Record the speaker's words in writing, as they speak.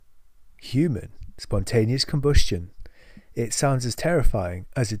human, spontaneous combustion. It sounds as terrifying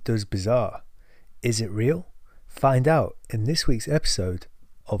as it does bizarre. Is it real? Find out in this week's episode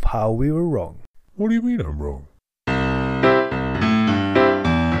of How We Were Wrong. What do you mean I'm wrong?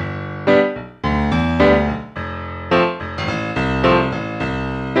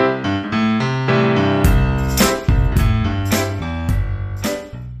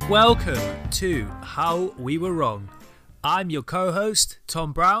 Welcome to How We Were Wrong. I'm your co-host,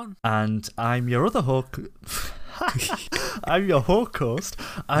 Tom Brown. And I'm your other I'm your host.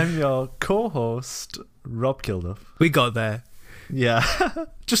 I'm your co-host, Rob Kilduff. We got there. Yeah.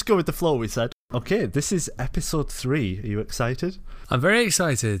 Just go with the flow, we said. Okay, this is episode 3. Are you excited? I'm very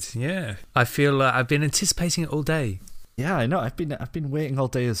excited, yeah. I feel I've been anticipating it all day. Yeah, I know. I've been waiting all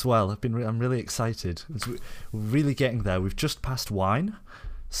day as well. I'm really excited. We're really getting there. We've just passed wine.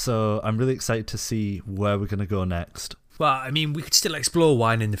 So I'm really excited to see where we're going to go next. Well, I mean, we could still explore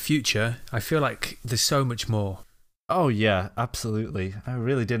wine in the future. I feel like there's so much more. Oh, yeah, absolutely. I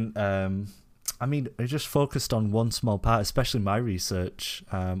really didn't... I just focused on one small part, especially my research.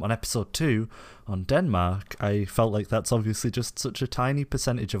 On episode 2, on Denmark, I felt like that's obviously just such a tiny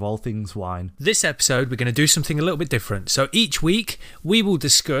percentage of all things wine. This episode, we're going to do something a little bit different. So each week, we will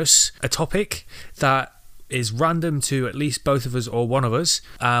discuss a topic that is random to at least both of us or one of us,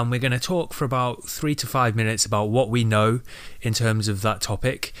 and we're going to talk for about 3 to 5 minutes about what we know in terms of that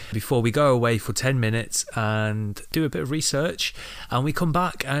topic before we go away for 10 minutes and do a bit of research, and we come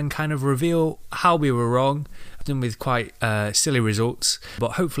back and kind of reveal how we were wrong, done with quite silly results,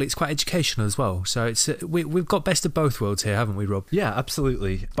 but hopefully it's quite educational as well. So it's we've got best of both worlds here, haven't we, Rob? Yeah,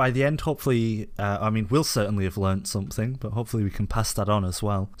 absolutely. By the end, hopefully, we'll certainly have learnt something, but hopefully we can pass that on as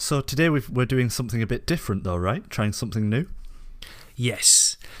well. So today we're doing something a bit different though, right? Trying something new?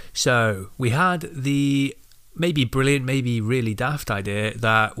 Yes. So we had the maybe brilliant, maybe really daft idea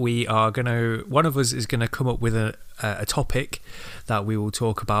that one of us is going to come up with a topic that we will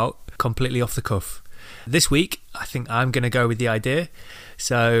talk about completely off the cuff. This week, I think I'm going to go with the idea.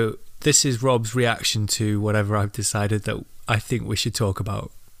 So this is Rob's reaction to whatever I've decided that I think we should talk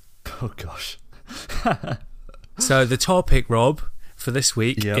about. Oh, gosh. So the topic, Rob, for this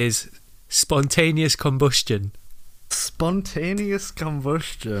week is spontaneous combustion. Spontaneous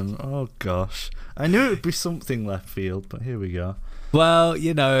combustion. Oh, gosh. I knew it would be something left field, but here we go. Well,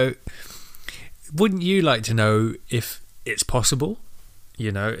 wouldn't you like to know if it's possible?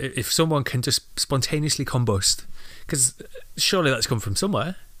 If someone can just spontaneously combust, because surely that's come from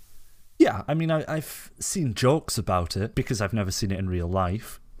somewhere. Yeah, I mean, I've seen jokes about it because I've never seen it in real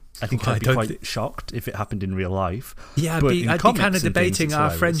life. I think I'd be quite shocked if it happened in real life. Yeah, I'd be kind of debating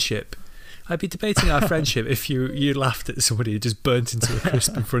our friendship. I'd be debating our friendship if you laughed at somebody who just burnt into a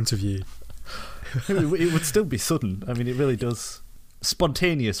crisp in front of you. It would still be sudden. I mean, it really does...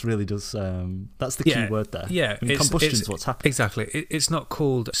 Spontaneous really does. That's the key word there. Yeah, combustion is what's happening. Exactly. It's not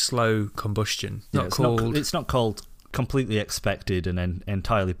called slow combustion. It's not called completely expected and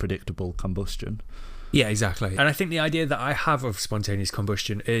entirely predictable combustion. Yeah, exactly. And I think the idea that I have of spontaneous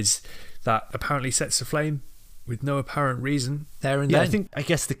combustion is that apparently sets a flame with no apparent reason there and then. I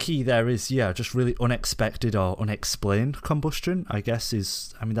guess the key there is just really unexpected or unexplained combustion. I guess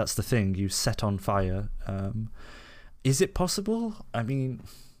that's the thing. You set on fire. Is it possible? I mean,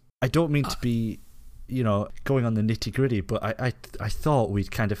 I don't mean to be, going on the nitty-gritty, but I thought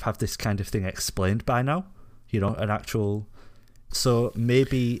we'd kind of have this kind of thing explained by now, an actual... So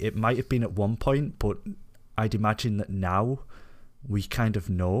maybe it might have been at one point, but I'd imagine that now we kind of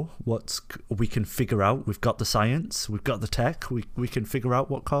know we can figure out. We've got the science, we've got the tech, we can figure out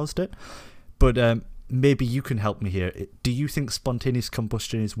what caused it. But maybe you can help me here. Do you think spontaneous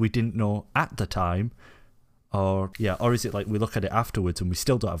combustion is we didn't know at the time? Or is it like we look at it afterwards and we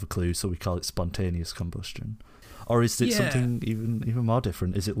still don't have a clue, so we call it spontaneous combustion? Or is it something even more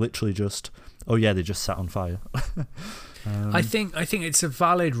different? Is it literally just, they just sat on fire? I think it's a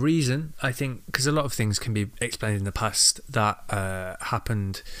valid reason. I think because a lot of things can be explained in the past that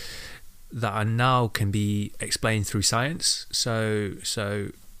happened that are now can be explained through science. So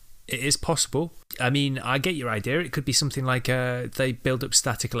it is possible. I mean, I get your idea. It could be something like they build up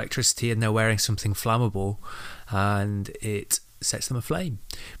static electricity and they're wearing something flammable and it sets them aflame.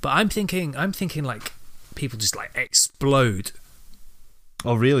 But I'm thinking like people just like explode.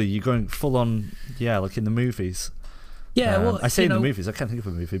 Oh, really? You're going full on, like in the movies? Yeah, well, I say in the movies, I can't think of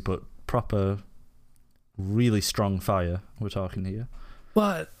a movie, but proper, really strong fire we're talking here.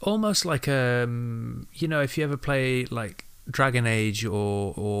 Well, almost like, if you ever play like Dragon Age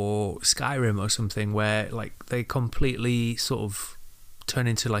or Skyrim or something, where like they completely sort of turn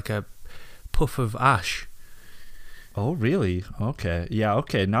into like a puff of ash. Oh, really? Okay. Yeah,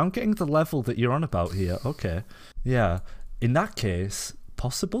 okay. Now I'm getting the level that you're on about here. Okay. Yeah. In that case,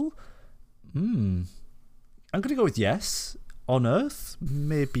 possible? I'm going to go with yes. On Earth?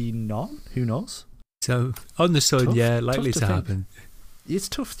 Maybe not. Who knows? So, on the sun, Tough- yeah, tough likely to to think. happen. It's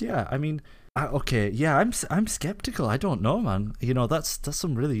tough, yeah. I mean, okay, yeah, I'm skeptical. I don't know, man. You know, that's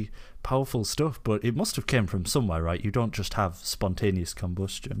some really powerful stuff, but it must have came from somewhere, right? You don't just have spontaneous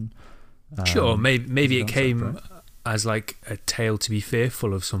combustion. Sure, maybe it don't came separate. as like a tale to be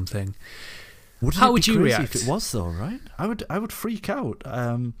fearful of something. Wouldn't How it be would you crazy react? if it was though, right? I would freak out.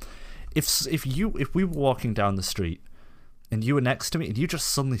 If we were walking down the street and you were next to me and you just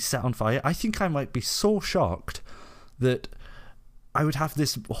suddenly set on fire, I think I might be so shocked that I would have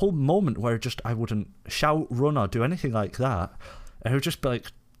this whole moment where I wouldn't shout, run, or do anything like that. I would just be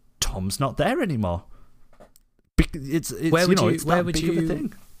like, Tom's not there anymore. It's Where would it's where that would big of a you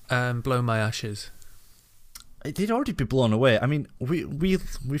thing. blow my ashes? They'd already be blown away. I mean,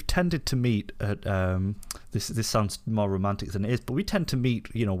 we've tended to meet at this sounds more romantic than it is, but we tend to meet,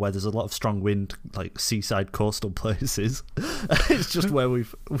 you know, where there's a lot of strong wind, like seaside coastal places. It's just where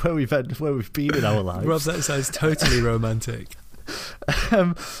we've been in our lives. Rob, that sounds totally romantic.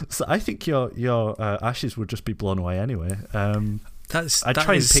 So I think your ashes would just be blown away anyway. I'd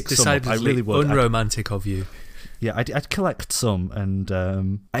try and pick some up. I decidedly really would. unromantic of you. Yeah, I'd collect some, and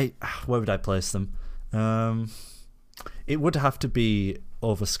where would I place them? It would have to be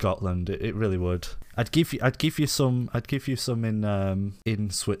over Scotland. It really would. I'd give you some in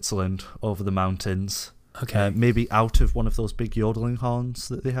Switzerland over the mountains. Okay. Maybe out of one of those big yodeling horns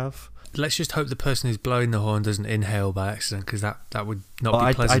that they have. Let's just hope the person who's blowing the horn doesn't inhale by accident, because that would not Well,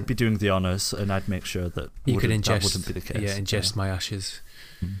 be pleasant. I'd be doing the honours, and I'd make sure that You could that ingest, wouldn't be the case. ingest my ashes.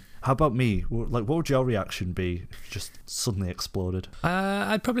 How about me? Like, what would your reaction be if you just suddenly exploded?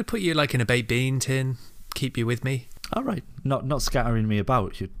 I'd probably put you like in a baked bean tin, keep you with me. All right, not scattering me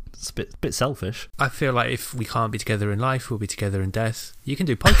about. It's a bit selfish. I feel like if we can't be together in life, we'll be together in death. You can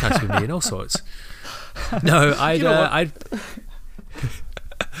do podcasts with me and all sorts. No, You know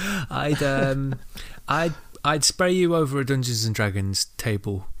I'd spray you over a Dungeons and Dragons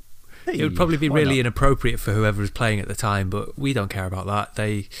table. Hey, It would probably be why really not? inappropriate for whoever is playing at the time, but we don't care about that.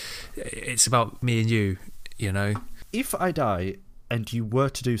 It's about me and you, you know. If I die and you were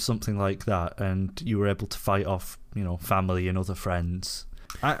to do something like that, and you were able to fight off, you know, family and other friends,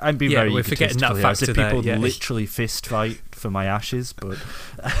 I'd be very we're forgetting that egotistical here, as if factor there, people yeah. literally fist fight for my ashes, but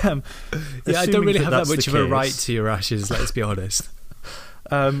Yeah, I don't really have that that's the much of a right case, to your ashes, let's be honest.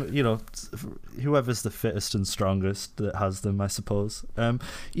 you know, whoever's the fittest and strongest that has them, I suppose.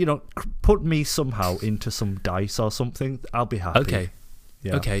 You know, put me somehow into some dice or something, I'll be happy. Okay.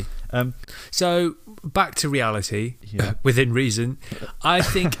 Yeah. Okay. Um, So back to reality, Yeah. within reason. I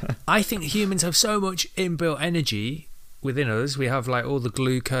think humans have so much inbuilt energy within us. We have like all the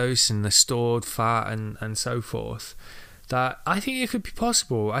glucose and the stored fat and so forth, that I think it could be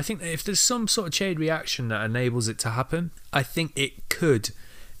possible. I think that if there's some sort of chain reaction that enables it to happen, I think it could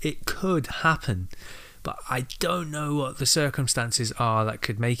happen. But I don't know what the circumstances are that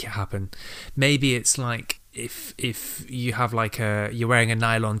could make it happen. Maybe it's like if you have like you're wearing a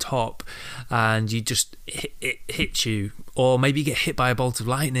nylon top and you just it hits you, or maybe you get hit by a bolt of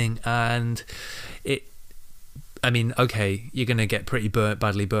lightning and okay, you're gonna get pretty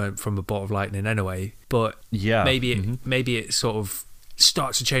badly burnt from a bolt of lightning anyway. But Yeah. maybe it sort of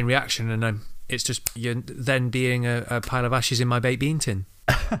starts a chain reaction, and then it's just you're then being a pile of ashes in my baked bean tin.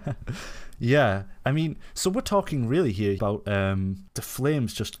 Yeah, I mean, so we're talking really here about the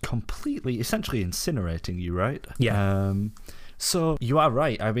flames just completely, essentially incinerating you, right? Yeah. So you are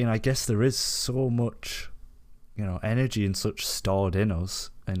right. I mean, I guess there is so much, you know, energy and such stored in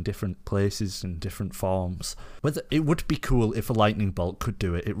us in different places and different forms. Whether it would be cool if a lightning bolt could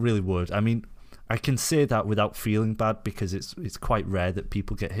do it. It really would. I mean, I can say that without feeling bad, because it's quite rare that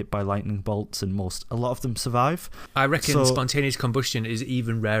people get hit by lightning bolts, and a lot of them survive. I reckon So- spontaneous combustion is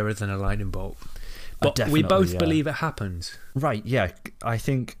even rarer than a lightning bolt. But Definitely, we both yeah. believe it happens. Right, yeah. I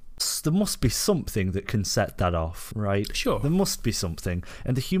think there must be something that can set that off, right? Sure. There must be something.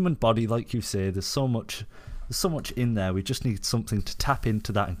 And the human body, like you say, there's so much in there. We just need something to tap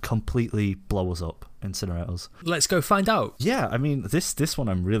into that and completely blow us up, incinerate us. Let's go find out. Yeah, I mean, this one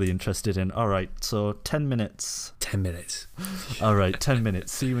I'm really interested in. All right, so 10 minutes. 10 minutes. All right, 10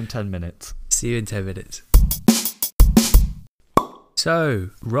 minutes. See you in 10 minutes. See you in 10 minutes. So,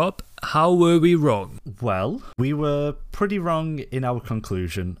 Rob, how were we wrong? Well, we were pretty wrong in our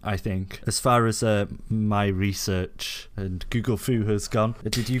conclusion, I think, as far as my research and Google Foo has gone.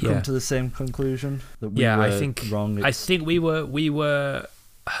 Did you come Yeah. to the same conclusion? That we Yeah, were I think wrong. I think we were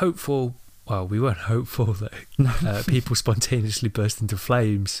hopeful well, we weren't hopeful that people spontaneously burst into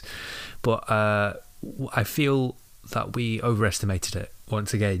flames, but I feel that we overestimated it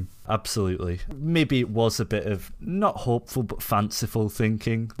once again. Absolutely. Maybe it was a bit of not hopeful but fanciful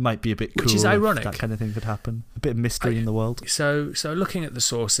thinking. Might be a bit cool. Which is ironic. If that kind of thing could happen. A bit of mystery in the world. So looking at the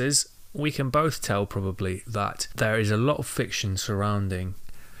sources, we can both tell probably that there is a lot of fiction surrounding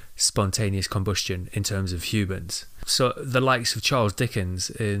spontaneous combustion in terms of humans. So the likes of Charles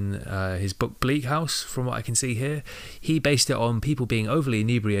Dickens in his book Bleak House, from what I can see here, he based it on people being overly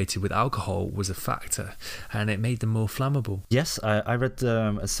inebriated with alcohol was a factor, and it made them more flammable. Yes, I read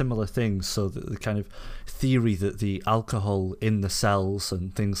a similar thing. So the kind of theory that the alcohol in the cells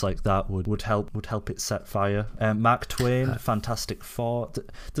and things like that would help it set fire. Mark Twain, Fantastic Four.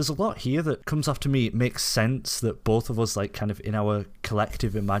 There's a lot here that comes off to me. It makes sense that both of us, like, kind of in our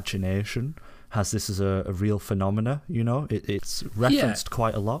collective imagination, has this as a real phenomena. You know, it's referenced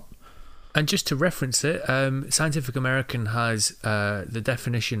quite a lot. And just to reference it, Scientific American has the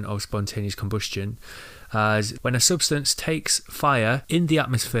definition of spontaneous combustion as when a substance takes fire in the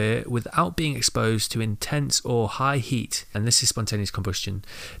atmosphere without being exposed to intense or high heat, and this is spontaneous combustion.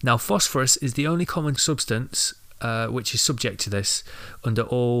 Now, phosphorus is the only common substance which is subject to this under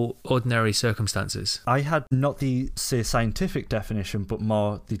all ordinary circumstances. I had not the, say, scientific definition, but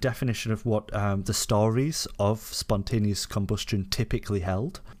more the definition of what the stories of spontaneous combustion typically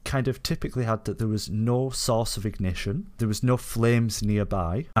held. Kind of typically had that there was no source of ignition, there was no flames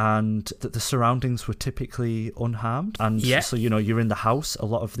nearby, and that the surroundings were typically unharmed. And so, you know, you're in the house. A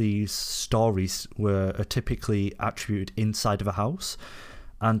lot of these stories are typically attributed inside of a house.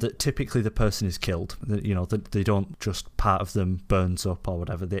 And that typically the person is killed. You know, they don't just part of them burns up or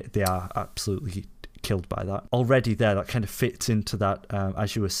whatever. They are absolutely killed by that. Already there, that kind of fits into that,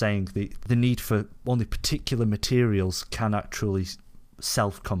 as you were saying, the need for only particular materials can actually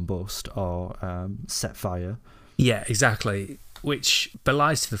self-combust or set fire. Yeah, exactly. Which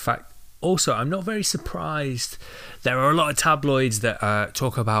belies to the fact. Also, I'm not very surprised. There are a lot of tabloids that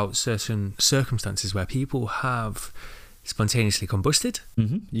talk about certain circumstances where people have spontaneously combusted.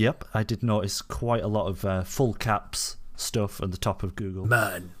 Yep, I did notice quite a lot of full caps stuff at the top of Google.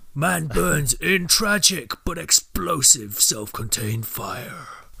 Man burns in tragic but explosive self-contained fire.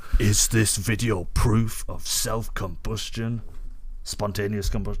 Is this video proof of self-combustion? Spontaneous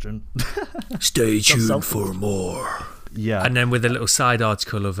combustion? Stay tuned for more. Yeah. And then with a little side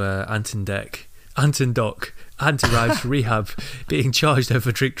article of Anton Dock, anti-arrives for rehab, being charged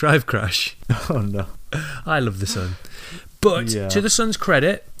over drink drive crash. Oh no. I love The Sun. But to The Sun's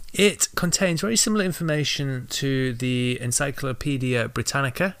credit, it contains very similar information to the Encyclopedia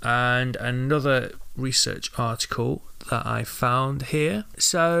Britannica and another research article that I found here.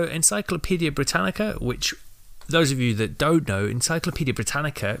 So Encyclopedia Britannica, which those of you that don't know, Encyclopedia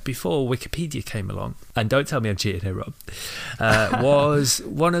Britannica, before Wikipedia came along, and don't tell me I'm cheating here, Rob, was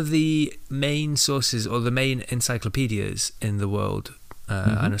one of the main sources or the main encyclopedias in the world,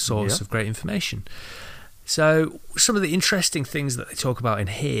 and a source of great information. So some of the interesting things that they talk about in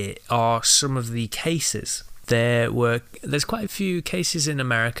here are some of the cases. There's quite a few cases in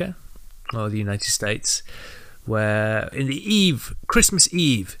America or the United States where Christmas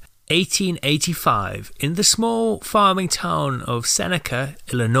Eve, 1885, in the small farming town of Seneca,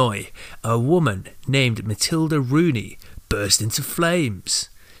 Illinois, a woman named Matilda Rooney burst into flames.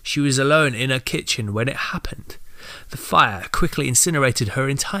 She was alone in her kitchen when it happened. The fire quickly incinerated her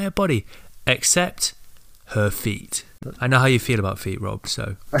entire body, except her feet. I know how you feel about feet, Rob,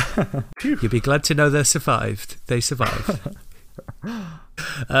 so you'll be glad to know they survived.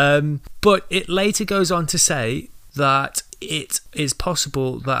 But it later goes on to say that it is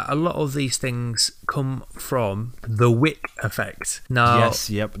possible that a lot of these things come from the wick effect. Now,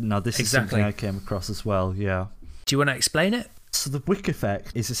 Now, this is something I came across as well, yeah. Do you want to explain it? So the wick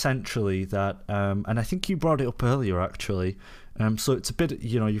effect is essentially that, and I think you brought it up earlier, actually. So it's a bit,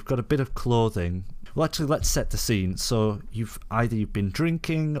 you've got a bit of clothing. Well, actually, let's set the scene. So you've been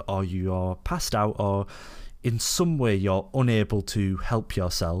drinking, or you're passed out, or in some way you're unable to help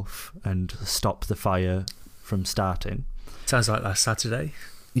yourself and stop the fire from starting. Sounds like last Saturday.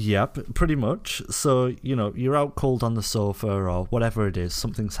 Yep, pretty much. So, you're out cold on the sofa or whatever it is,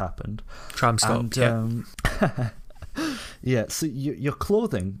 something's happened. Tram stop, yeah, so your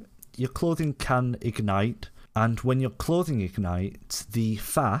clothing can ignite, and when your clothing ignites, the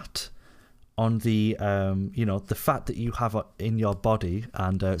fat on the the fat that you have in your body,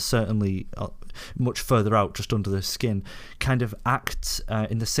 and certainly much further out just under the skin, kind of acts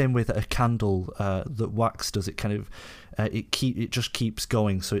in the same way that a candle that wax does. It kind of it just keeps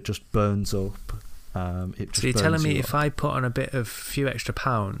going, so it just burns up. So you're telling me if I put on a few extra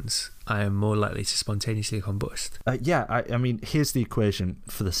pounds, I am more likely to spontaneously combust. I mean, here's the equation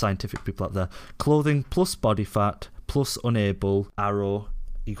for the scientific people out there. Clothing plus body fat plus unable arrow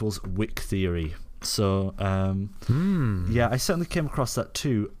equals wick theory. So, yeah, I certainly came across that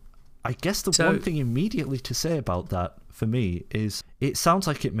too. I guess the one thing immediately to say about that for me is it sounds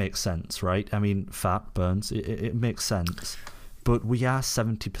like it makes sense, right? I mean, fat burns, it makes sense. But we are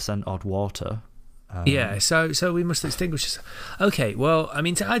 70% odd water. Yeah, so we must extinguish this. Okay, well, I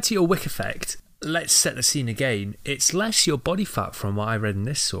mean, to add to your wick effect, let's set the scene again. It's less your body fat from what I read in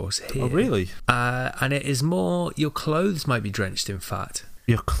this source here. Oh, really? And it is more your clothes might be drenched in fat.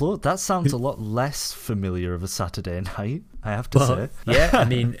 Your clothes? That sounds a lot less familiar of a Saturday night, I have to say. Yeah, I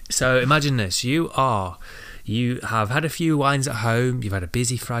mean, so imagine this. You have had a few wines at home, you've had a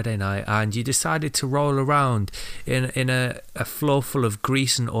busy Friday night, and you decided to roll around in a floor full of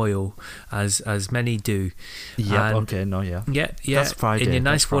grease and oil, as many do. Yeah, okay, no, yeah. Yeah. That's Friday. In your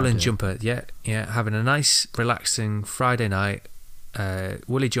nice woolen jumper, yeah, having a nice, relaxing Friday night,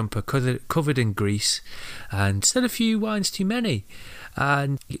 woolly jumper covered in grease, and said a few wines too many.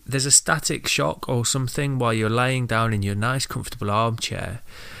 And there's a static shock or something while you're laying down in your nice, comfortable armchair,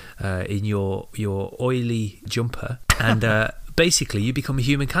 in your oily jumper, and basically you become a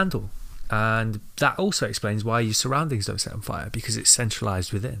human candle. And that also explains why your surroundings don't set on fire, because it's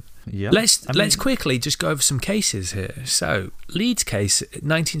centralised within. Yeah. Let's quickly just go over some cases here. So, Leeds case,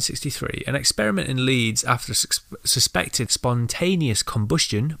 1963. An experiment in Leeds after suspected spontaneous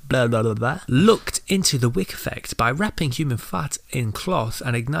combustion, blah, blah, blah, blah, looked into the wick effect by wrapping human fat in cloth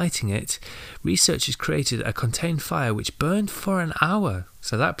and igniting it. Researchers created a contained fire which burned for an hour.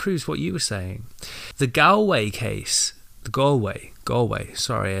 So that proves what you were saying. The Galway case, Galway,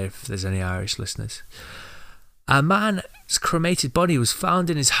 sorry if there's any Irish listeners. A man's cremated body was found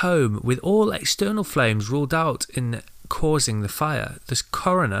in his home with all external flames ruled out in causing the fire. The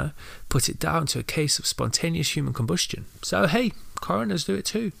coroner put it down to a case of spontaneous human combustion. So hey, coroners do it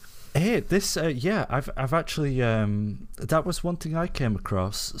too. Hey, this I've actually that was one thing I came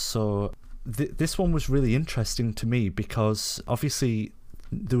across. So this one was really interesting to me because obviously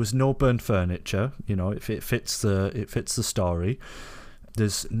there was no burned furniture. You know, if it fits the story.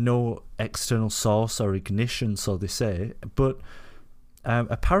 There's no external source or ignition, so they say. But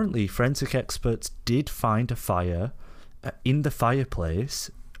apparently, forensic experts did find a fire in the fireplace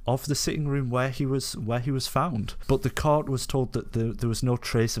of the sitting room where he was found. But the court was told that there was no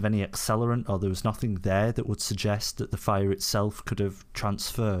trace of any accelerant, or there was nothing there that would suggest that the fire itself could have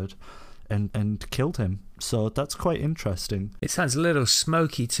transferred and killed him. So that's quite interesting. It sounds a little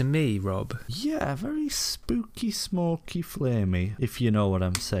smoky to me, Rob. Yeah, very spooky, smoky, flamey, if you know what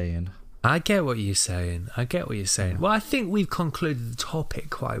I'm saying. I get what you're saying. Well, I think we've concluded the topic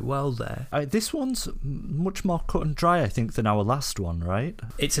quite well there. This one's much more cut and dry, I think, than our last one, right?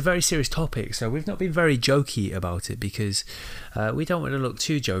 It's a very serious topic, so we've not been very jokey about it because we don't want to look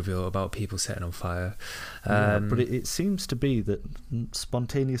too jovial about people setting on fire. Yeah, but it seems to be that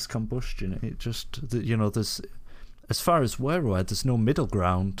spontaneous combustion, there's... As far as we're aware, there's no middle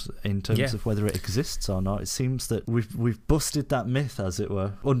ground in terms of whether it exists or not. It seems that we've busted that myth, as it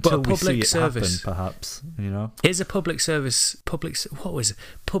were, until we see it happen, perhaps. You know, here's a public service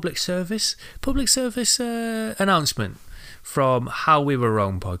announcement from How We Were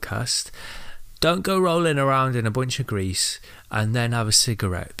Wrong podcast. Don't go rolling around in a bunch of grease and then have a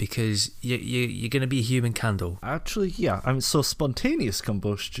cigarette, because you're going to be a human candle. Actually, yeah. I mean, so spontaneous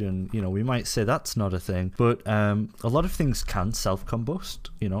combustion, we might say that's not a thing, but a lot of things can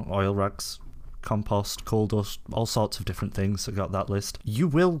self-combust. Oil rags, compost, coal dust, all sorts of different things. I got that list. You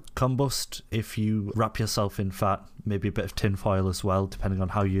will combust if you wrap yourself in fat, maybe a bit of tin foil as well, depending on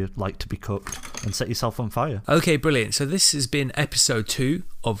how you like to be cooked, and set yourself on fire. Okay, brilliant. So this has been episode 2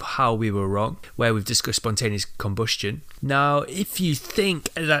 of How We Were Wrong, where we've discussed spontaneous combustion. Now, if you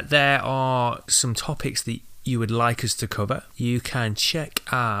think that there are some topics that you would like us to cover, you can check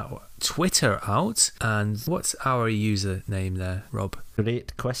our Twitter out. And what's our username there, Rob?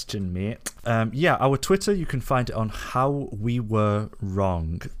 Great question, mate. Our Twitter, you can find it on How We Were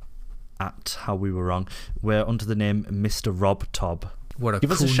Wrong. At How We Were Wrong. We're under the name Mr. Rob Tob. What a Give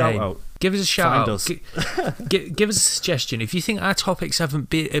cool us a shout name. out. Give us a shout Find out. Us. Give us a suggestion. If you think our topics haven't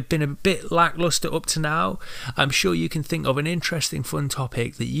been a bit lackluster up to now, I'm sure you can think of an interesting, fun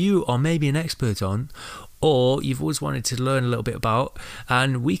topic that you are maybe an expert on, or you've always wanted to learn a little bit about,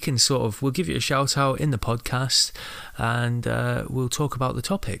 and we'll give you a shout out in the podcast, and we'll talk about the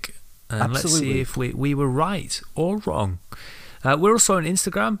topic. And Absolutely. Let's see if we were right or wrong. We're also on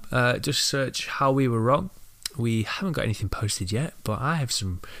Instagram. Just search How We Were Wrong. We haven't got anything posted yet, but I have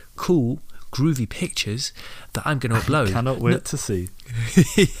some cool groovy pictures that I'm going to upload. Cannot wait to see.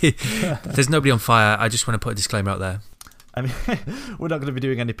 There's nobody on fire. I just want to put a disclaimer out there. I mean, we're not going to be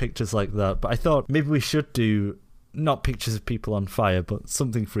doing any pictures like that, but I thought maybe we should do not pictures of people on fire, but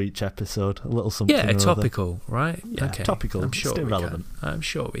something for each episode, a little something. Yeah, topical, right? Yeah, okay. topical. I'm sure still we relevant. can. I'm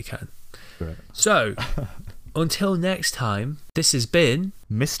sure we can. Right. So, until next time, this has been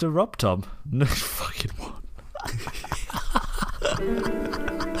Mr. Rob Tom. No fucking one.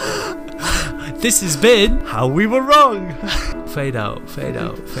 This has been How We Were Wrong. Fade out, fade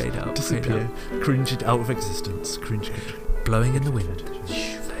out, fade out, Disappear. fade out. Cringed out of existence. Cringe. Blowing in the wind.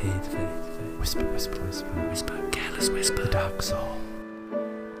 Shh, fade, fade, fade. Whisper, whisper, whisper. Whisper, careless whisper. The dark soul.